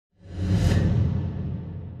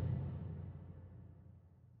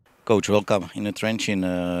Coach, welcome in Trenčín.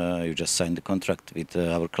 You just signed the contract with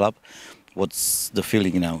our club. What's the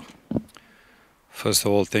feeling now? First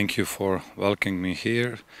of all, thank you for welcoming me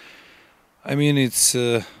here. I mean, it's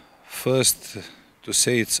first to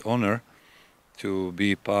say it's honor to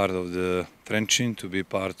be part of the Trenčín, to be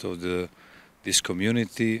part of this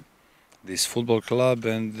community, this football club,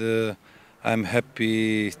 and I'm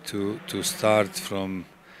happy to start from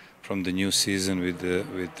the new season with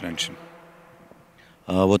Trenčín.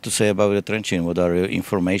 What to say about the Trenčín? What are your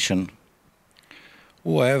information?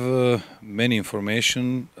 Oh, I have many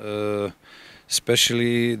information,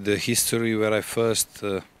 especially the history where I first,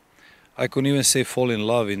 I could even say fall in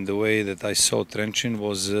love in the way that I saw Trenčín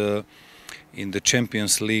was in the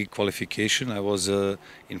Champions League qualification. I was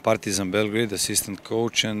in Partizan Belgrade, assistant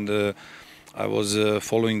coach, and I was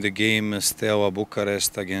following the game Steaua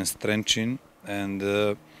Bucharest against Trenčín,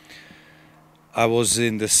 and I was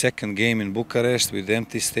in the second game in Bucharest with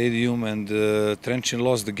empty stadium, and Trenčín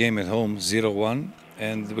lost the game at home 0-1,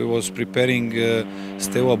 and we was preparing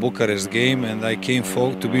Steaua Bucharest game, and I came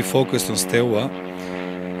to be focused on Steaua,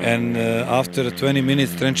 and after 20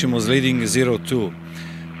 minutes Trenčín was leading 0-2.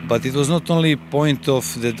 But it was not only point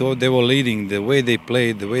of that they were leading, the way they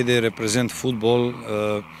played, the way they represent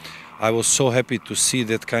football. I was so happy to see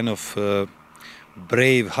that kind of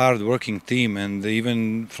brave, hard-working team, and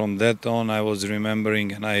even from that on I was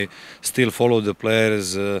remembering, and I still follow the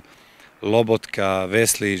players, Lobotka,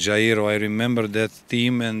 Vesli, Jairo. I remember that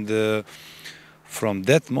team, and from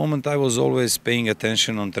that moment I was always paying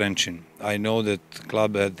attention on Trenčín. I know that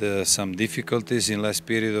club had some difficulties in last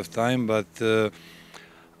period of time, but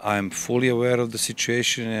I'm fully aware of the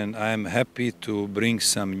situation, and I'm happy to bring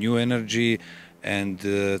some new energy and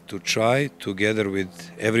to try together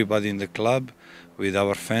with everybody in the club, with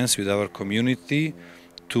our fans, with our community,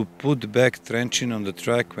 to put back Trenčín on the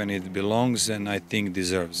track when it belongs and I think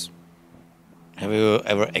deserves. Have you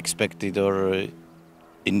ever expected, or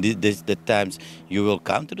in the times you will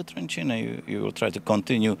come to the Trenčín and you will try to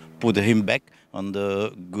continue, put him back on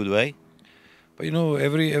the good way? But you know,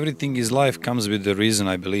 everything in life comes with the reason,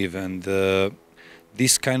 I believe, and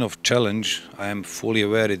this kind of challenge, I am fully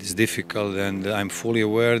aware it is difficult, and I'm fully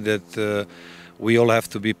aware that we all have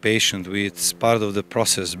to be patient. It's part of the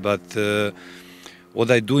process, but what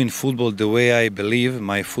I do in football, the way I believe,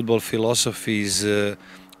 my football philosophy is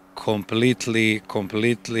completely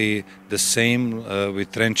the same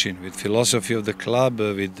with Trenčín, with philosophy of the club,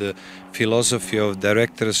 with the philosophy of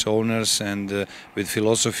directors, owners, and with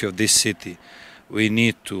philosophy of this city. We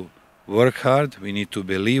need to work hard, we need to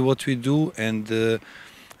believe what we do, and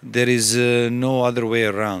there is no other way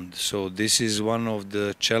around. So this is one of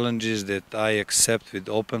the challenges that I accept with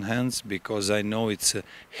open hands, because I know it's a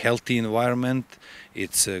healthy environment,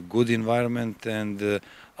 it's a good environment, and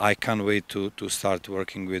I can't wait to start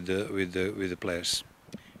working with the players.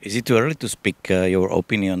 Is it too early to speak your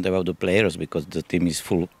opinion about the players, because the team is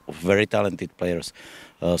full of very talented players?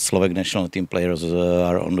 Slovak national team players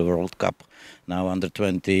are on the World Cup. Now under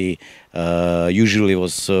 20 usually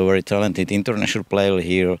was very talented international player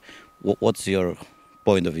here. What's your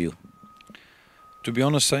point of view? To be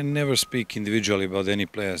honest, I never speak individually about any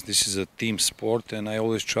players. This is a team sport, and I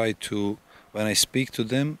always try to, when I speak to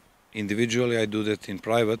them individually, I do that in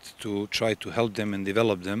private to try to help them and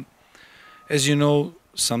develop them. As you know,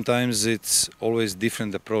 sometimes it's always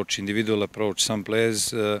different approach, individual approach. Some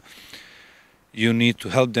players you need to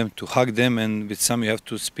help them, to hug them, and with some you have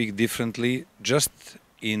to speak differently, just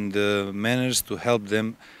in the manners to help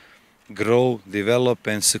them grow, develop,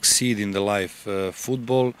 and succeed in the life.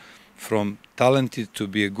 Football, from talented to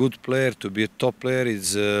be a good player, to be a top player,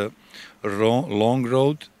 is a long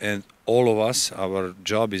road, and all of us, our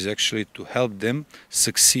job is actually to help them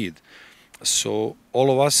succeed. So all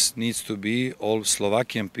of us needs to be, all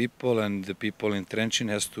Slovakian people and the people in Trenčín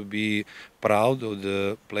has to be proud of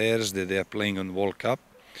the players that they are playing on World Cup.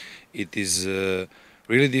 It is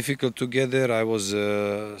really difficult to get there. I was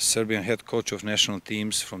a Serbian head coach of national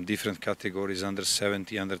teams from different categories, under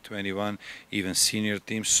 70, under 21, even senior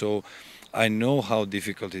teams. So I know how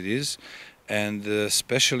difficult it is, and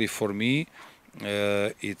especially for me,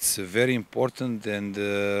 it's very important,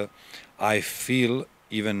 and I feel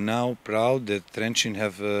even now proud that Trenčín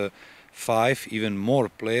have 5, even more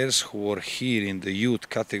players who are here in the youth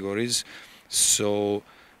categories. So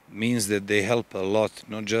means that they help a lot,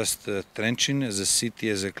 not just Trenčín as a city,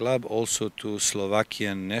 as a club, also to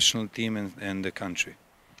Slovakian national team and the country.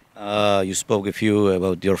 You spoke a few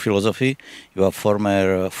about your philosophy. You are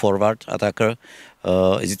former forward attacker.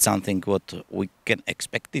 Is it something what we can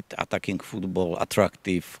expect it, attacking football,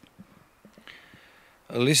 attractive?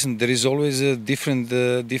 Listen, there is always a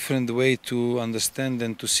different way to understand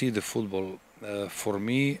and to see the football. For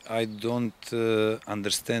me, I don't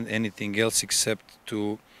understand anything else except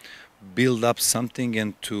to build up something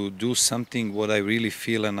and to do something what I really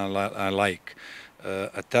feel and I like.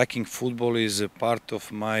 Attacking football is a part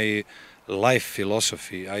of my life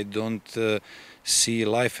philosophy. I don't see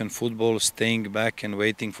life and football staying back and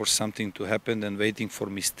waiting for something to happen and waiting for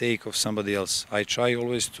mistake of somebody else. I try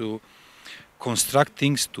always to construct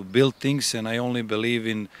things, to build things, and I only believe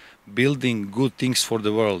in building good things for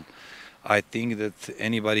the world. I think that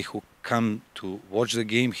anybody who come to watch the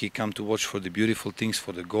game, he come to watch for the beautiful things,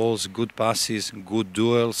 for the goals, good passes, good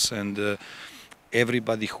duels, and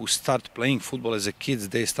everybody who start playing football as a kids,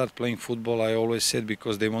 they start playing football, I always said,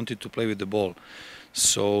 because they wanted to play with the ball.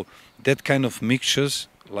 So that kind of mixtures,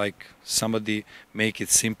 like somebody make it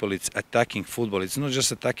simple, it's attacking football. It's not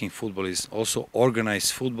just attacking football, it's also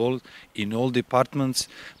organized football in all departments,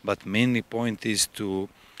 but mainly point is to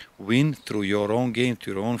win through your own game,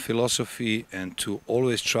 to your own philosophy, and to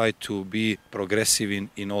always try to be progressive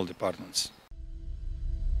in all departments.